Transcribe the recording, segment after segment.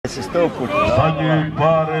se 100 puta. Zadnji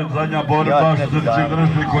par, zadnja borba što se tiče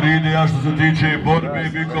današnje koride, a što se tiče borbe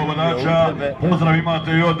bikova nača. Pozdrav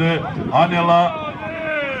imate i od Anela,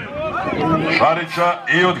 Šarića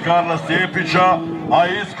i od Karla Stijepića, a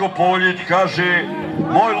Isko Poljić kaže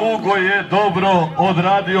moj Lugo je dobro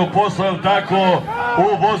odradio posao, tako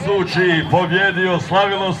uvozući, pobjedio,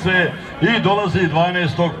 slavilo se i dolazi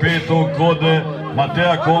 12.5. kod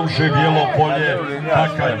Mateja Komše, Bijelo polje,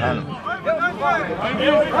 Takanje.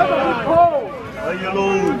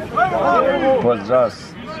 Pozdrav,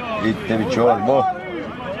 vidite mi čorbo.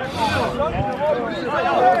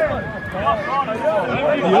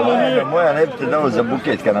 Moja ne bi te dao za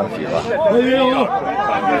buket kad nam fila.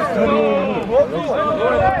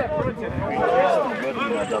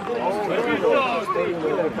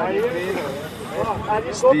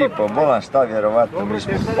 Stipo, bolan šta vjerovatno, mi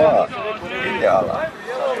smo pa ideala.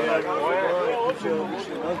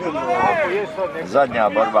 Zadnja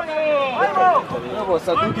borba. Evo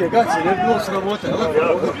sad duge gaće, ne bi bilo sramote.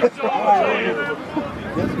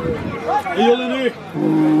 I Jeleni!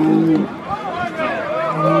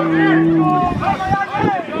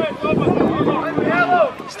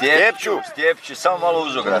 Stijepiću, samo malo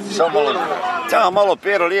uzograti, samo malo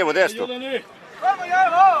pero, lijevo, desno.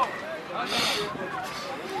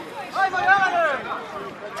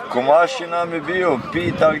 Komaši nam je bio,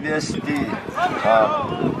 pita gdje si ti.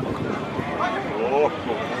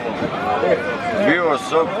 Bio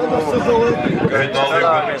Soko, Brko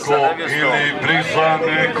ili Brizan,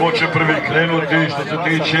 ko će prvi krenuti što se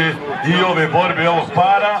tiče i ove borbe, ovog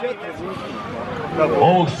para,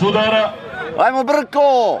 ovog sudara. Ajmo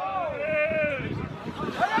Brko!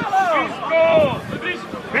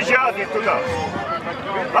 Biće Adi tuda.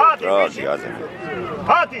 Adi, biće.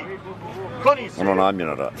 Adi! Ono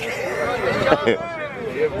namjerno radi.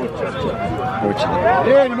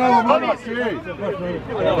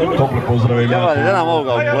 Tople pozdrave imate. Ne nam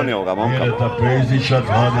ovoga ukloni ovoga momka. Mireta Pezića,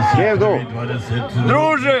 23,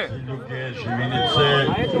 Druže! Ljuge, Živinice,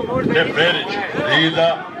 Teperić,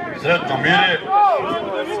 Rida, sretno Mire.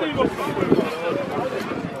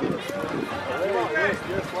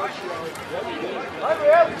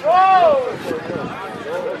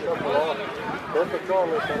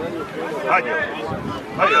 Hajde!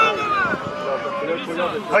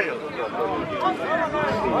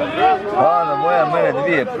 Ana moja mene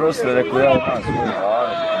dvije prosle, rekao ja nas.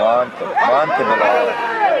 Bante belala.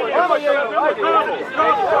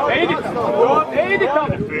 Idi tamo!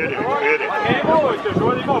 Nemojte,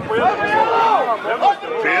 žoli imao po jedan.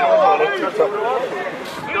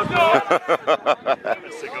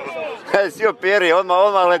 Sio peri,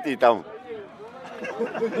 odmah leti tamo.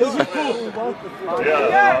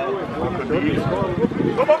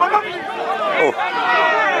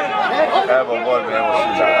 Evo borbe, evo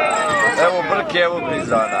Suzana. Evo Brke, evo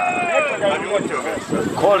Brizana.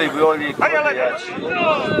 Koli bi ovdje kolijači.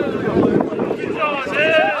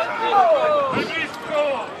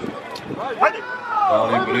 Da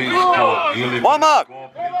li Brisko ili Momak!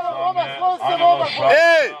 Anela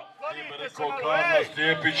Šarića i Brko Karla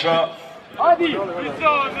Stijepića.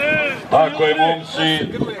 Tako je, momci,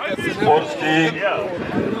 sportski,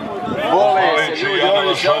 pohvaleći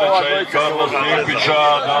Anela Šarića i Karla Stijepića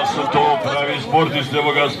da su to pravi sportisti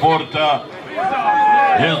ovoga sporta.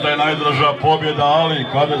 Jest da je najdraža pobjeda, ali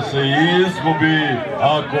kada se izgubi,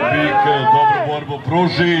 ako Bike dobru borbu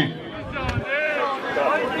pruži,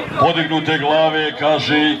 podignute glave,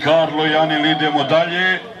 kaže i Karlo i Anel, idemo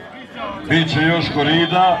dalje. Biće još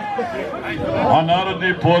korida, a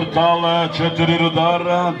Narodni portal 4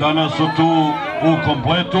 rudara danas su tu u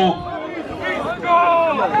kompletu.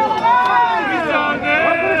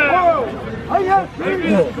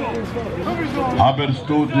 Haber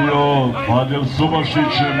studio, Fadil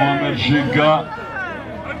Subašić, Momer Žiga,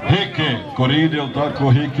 Hike, koride, jel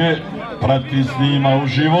tako Hike, prati snima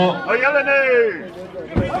uživo.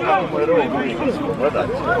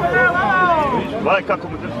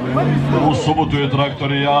 U subotu je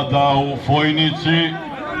traktorijada u Fojnici,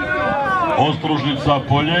 Ostružnica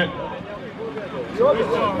polje.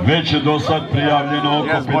 Već je do sad prijavljeno oko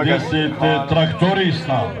 50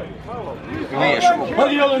 traktorista.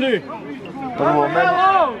 Hadi Jeleni! Prvo meni,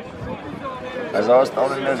 a za ostalo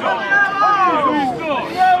ne znam.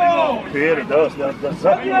 Peri, da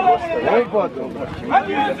zatim ostaje.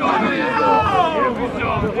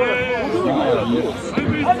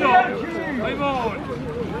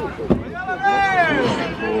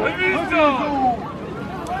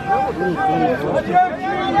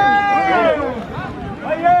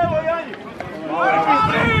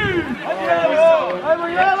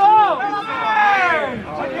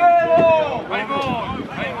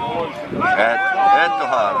 Eto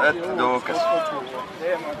Hano, eto dokaz.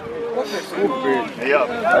 Ja.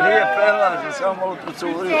 A nije prelazio, samo malo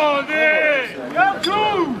procurio.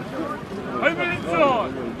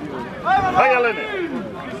 Haj Jelene!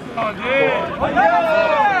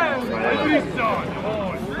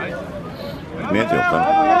 Mijetio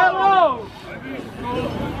Karlo.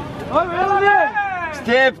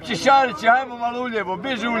 Stijepić i Šarić, hajmo malo uljevo,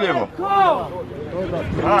 biži uljevo.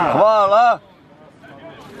 Hvala.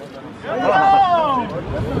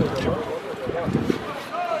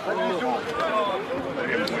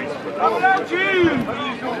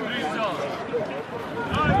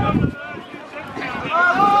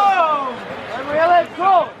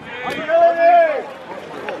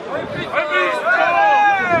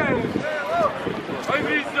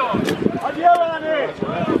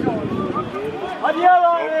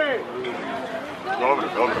 Dobro,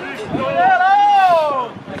 dobro.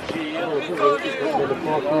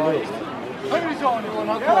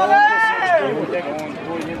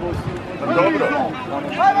 Dobro.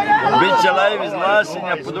 Biće live iz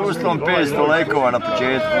glasenja pod uslovom 500 lajkova na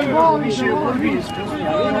početku.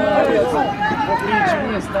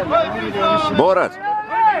 Borac.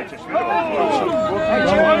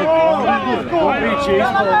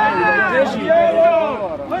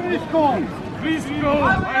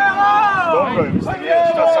 Dobro je, mislim,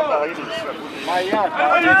 šta sam da idu sve. Ma ja,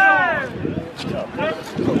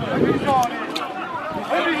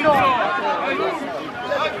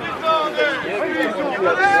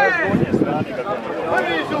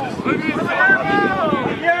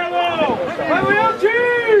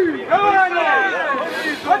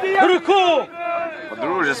 Brko! Pa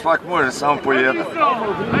druže, svak može samo po jedan.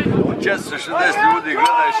 460 ljudi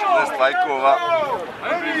gleda i 60 lajkova.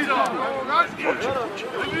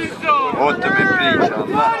 O tome pričam,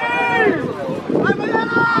 da.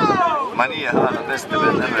 Ma nije Hano, bez tebe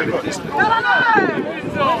ne može biti isto.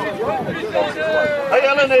 haj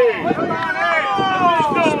Jelene!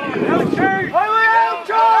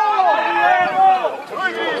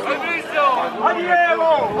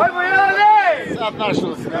 Sad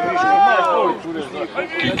našao si, imaš boli čure za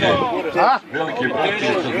Kike. Veliki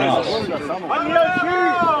partije kod nas.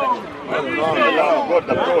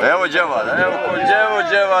 Evo dževada, evo ko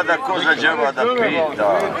dževada, ko za dževada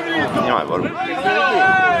pita. Njimaj borbu.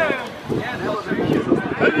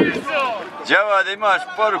 Dževada, imaš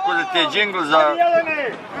poruku da ti je džingl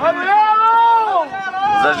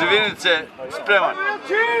za živinice spreman.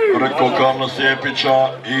 Brko Karlo Stijepića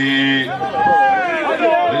i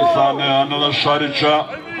Brizan Anela Šarića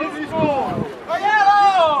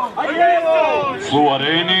su u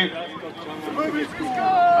areni.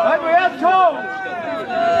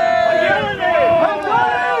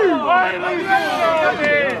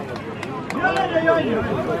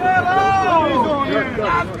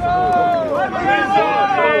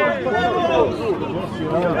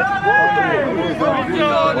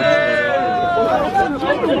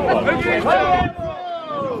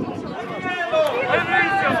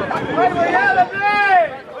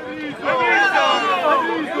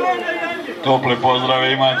 Tople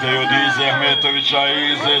pozdrave imate i od Ize Ahmetovića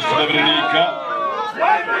i Ize Srebrenika.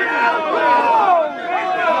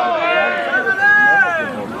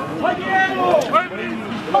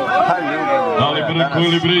 Da li Brko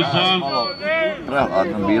ili Brizan?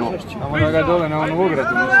 Prehladno bilo. Samo da ga dole na onu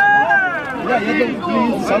ogradu. Ja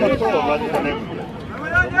jednom samo to, vadi da ne bude.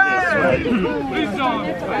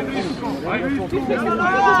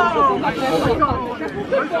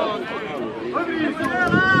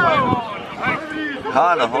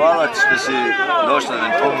 Hano, hvala ti što si došla da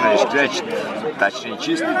mi pomeniš krećit, tačnije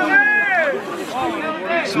čistit.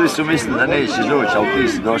 Svi su mislili da nećeš doći, ali ti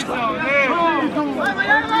si došla.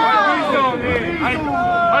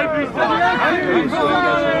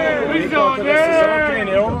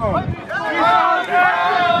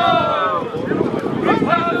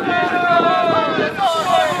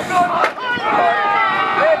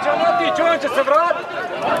 Neće on otići, on će se vratiti.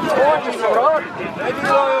 On će se vratiti.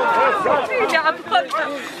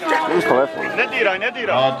 Ne diraj, ne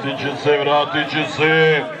diraj. Vratit će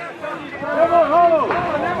se.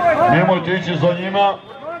 Nemojte ići za njima.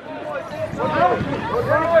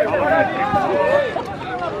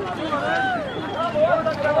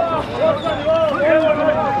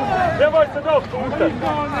 Nemojte se da oputati.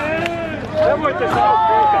 Nemojte se da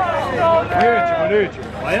oputati. Nećemo.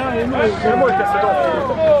 A ja imaju. Nemojte se da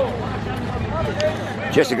oputati.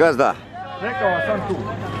 Gdje si gazda? Čekao vas sam tu.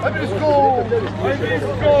 Aj Brsko! Aj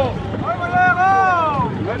Brsko! Ajmo levo!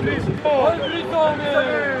 Aj Brsko! Aj Brizane!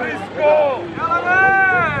 Brsko! Jelene!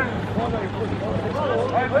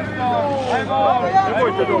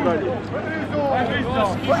 Nemojte do dalje.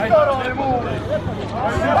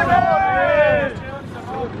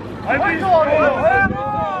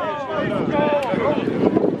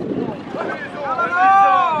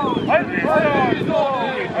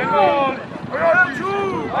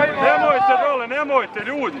 Nemojte dole, nemojte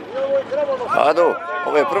ljudi. Ado,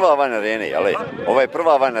 ovo je prva van arene, jel? Ovo je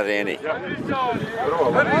prva van arene.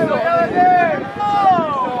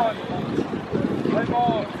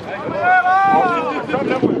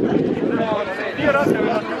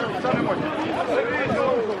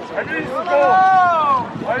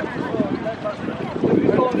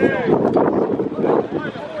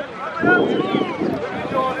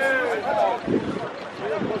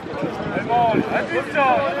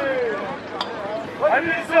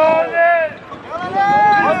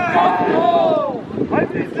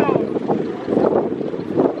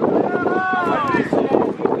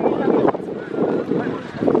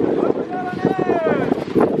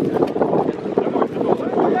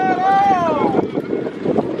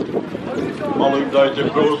 Malo im dajte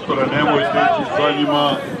prostora, nemojte ići za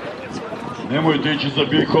njima, nemojte ići za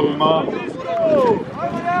bikovima.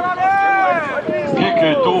 Kike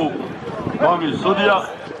je tu, glavni sudija.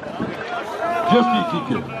 Gdje si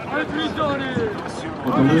Kike?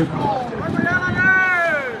 Ode lijepo.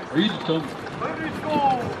 Idi tamo.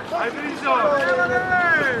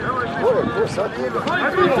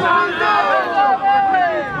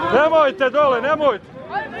 Nemojte dole, nemojte.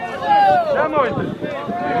 Nemojte.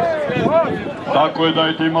 Tako je,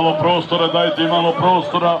 dajte im malo prostora, dajte im malo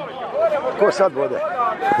prostora. Ko sad vode?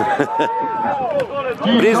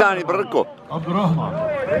 Brizan i Brko. Abdurrahman.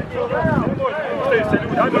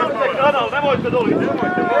 Nemojte dole,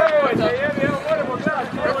 nemojte.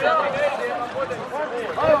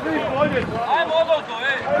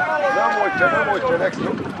 Nemojte, nek se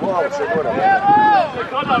malo se gore.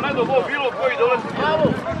 Kanal, ne do bilo koji dolazi.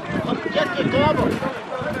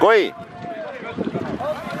 Koji?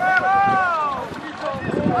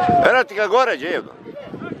 Eno ti ga gore, djevno.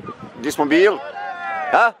 Gdje smo bili?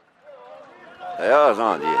 Ha? Ja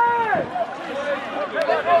znam gdje.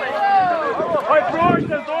 Aj,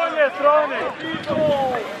 prođite s donje strane.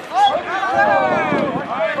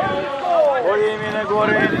 Bolje mi ne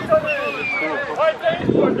gore.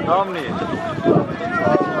 Tamnije.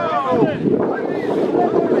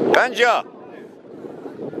 Kanđa!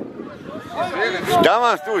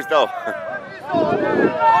 Taman tu stao.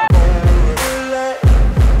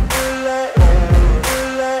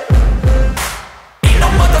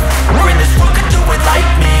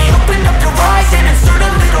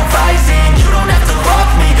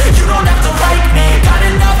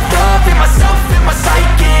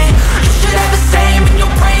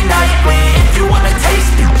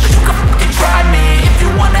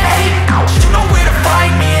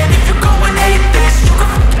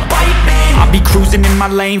 Cruising in my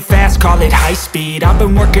lane fast, call it high speed. I've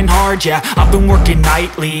been working hard, yeah, I've been working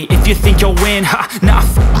nightly. If you think you'll win, ha, not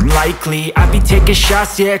likely. I be taking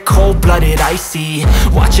shots, yeah, cold-blooded, icy.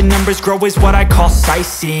 Watching numbers grow is what I call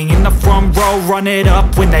sightseeing. In the front row, run it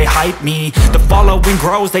up when they hype me. The following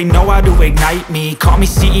grows, they know how to ignite me. Call me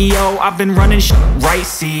CEO, I've been running right,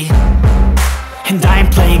 see. And I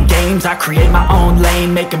ain't playing games, I create my own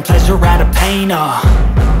lane, making pleasure out of pain,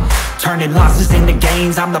 turning losses into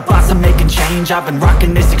gains, I'm the boss, I'm making change. I've been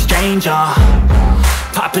rocking this exchange,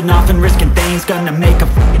 popping off and risking things, gonna make a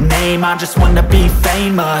f***ing name. I just wanna be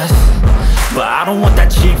famous, but I don't want that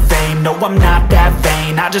cheap fame. No, I'm not that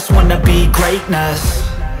vain, I just wanna be greatness.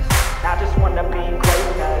 I just wanna be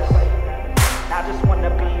greatness. I just wanna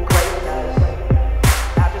be greatness.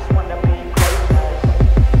 I just wanna be greatness.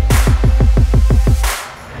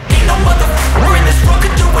 Ain't no motherfucker in this world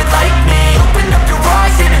could do it like me. Open up your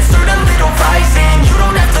eyes and insert a little rising. You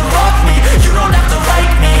don't have to love me, you don't have to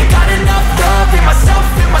like me. Got enough love in myself,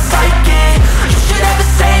 in my psyche. You should have the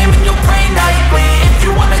same in your brain nightly. If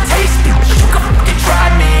you wanna taste me, you can fucking try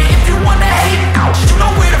me. If you wanna hate, you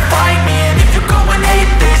know where to find me. And if you go and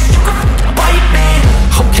hate this, you can fucking bite me.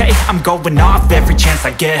 Okay, I'm going off every chance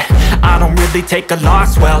I get. I don't really take a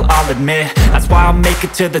loss, well, I'll admit. That's why I'll make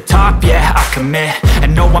it to the top, yeah, I commit.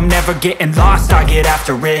 And no, I'm never getting lost, I get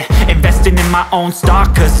after it. Investing in my own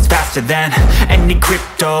stock, cause it's faster than any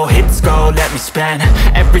crypto hits go, let me spend.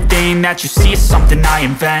 Everything that you see is something I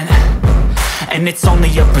invent. and it's only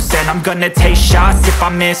a percent. I'm gonna take shots, if I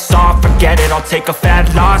miss all, forget it. I'll take a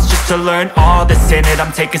fat loss just to learn all that's in it.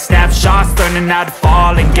 I'm taking snapshots, learning how to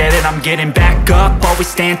fall and get it. I'm getting back up, always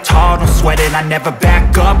stand tall, don't sweat it. I never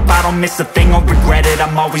back up, I don't miss a thing or regret it.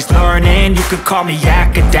 I'm always learning, you could call me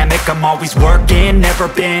academic. I'm always working, never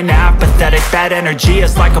been apathetic. Bad energy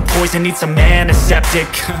is like a poison, needs a man, a septic.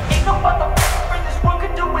 Ain't no motherfucker in this world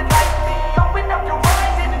could do it like me. Open up your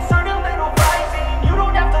eyes and insert a little rising. You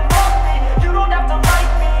don't have to love me, you don't have to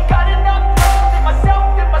like me. Got enough love in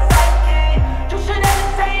myself, in my psyche. You should have the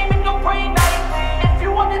same in your brain nightly. If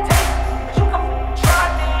you wanna taste me, you can try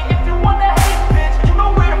me. If you wanna hate, bitch, you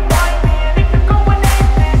know where to find me. And if you're going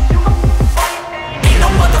aimless, you can fight me. Ain't no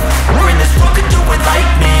motherfucker in this world could do it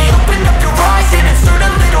like me. Open up your eyes and insert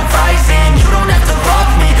a little rising. You don't have to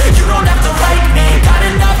love me, you don't have to like me. Got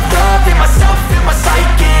enough love in myself, in my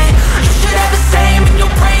psyche. You should have the same in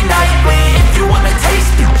your brain nightly. If you wanna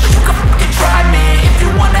taste me, you can fucking try me. If you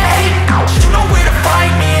wanna hate, you know where to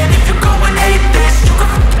find me. And if you're going hate this, you can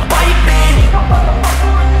fucking bite me. Ain't no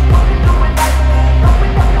motherfucker in this world could do it like me.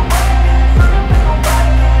 Open up your eyes and insert a little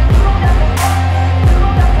rising. You don't have to love me, you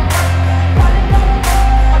don't have to like me. Got enough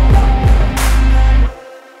love in myself.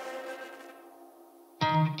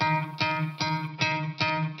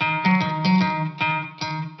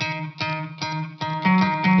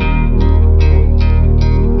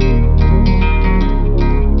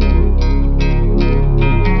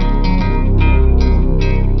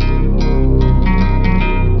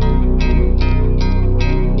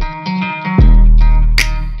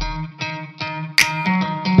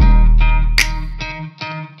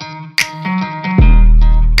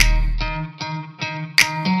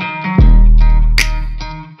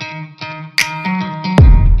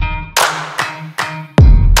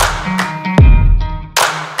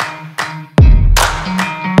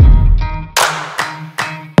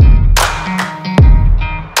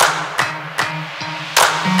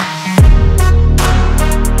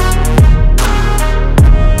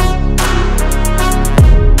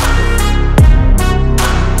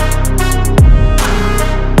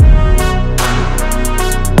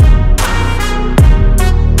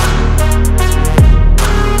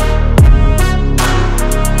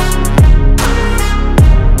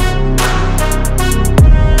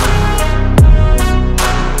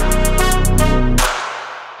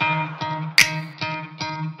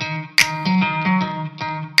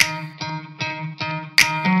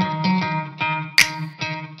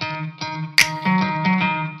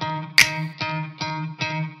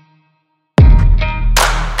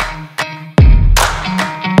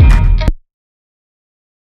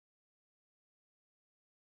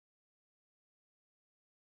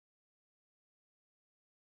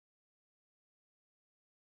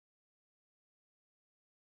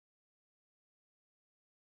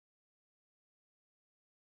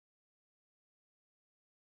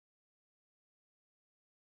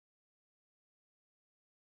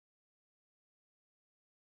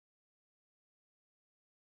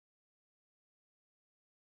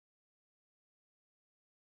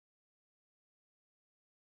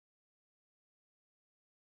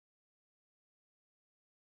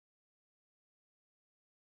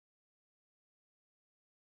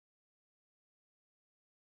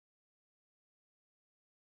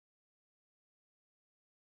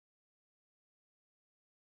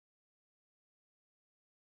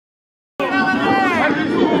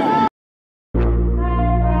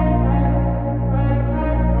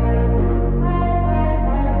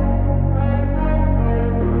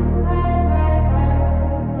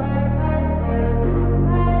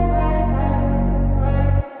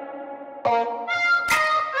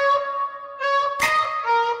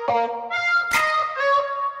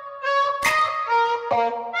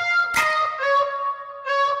 Oh.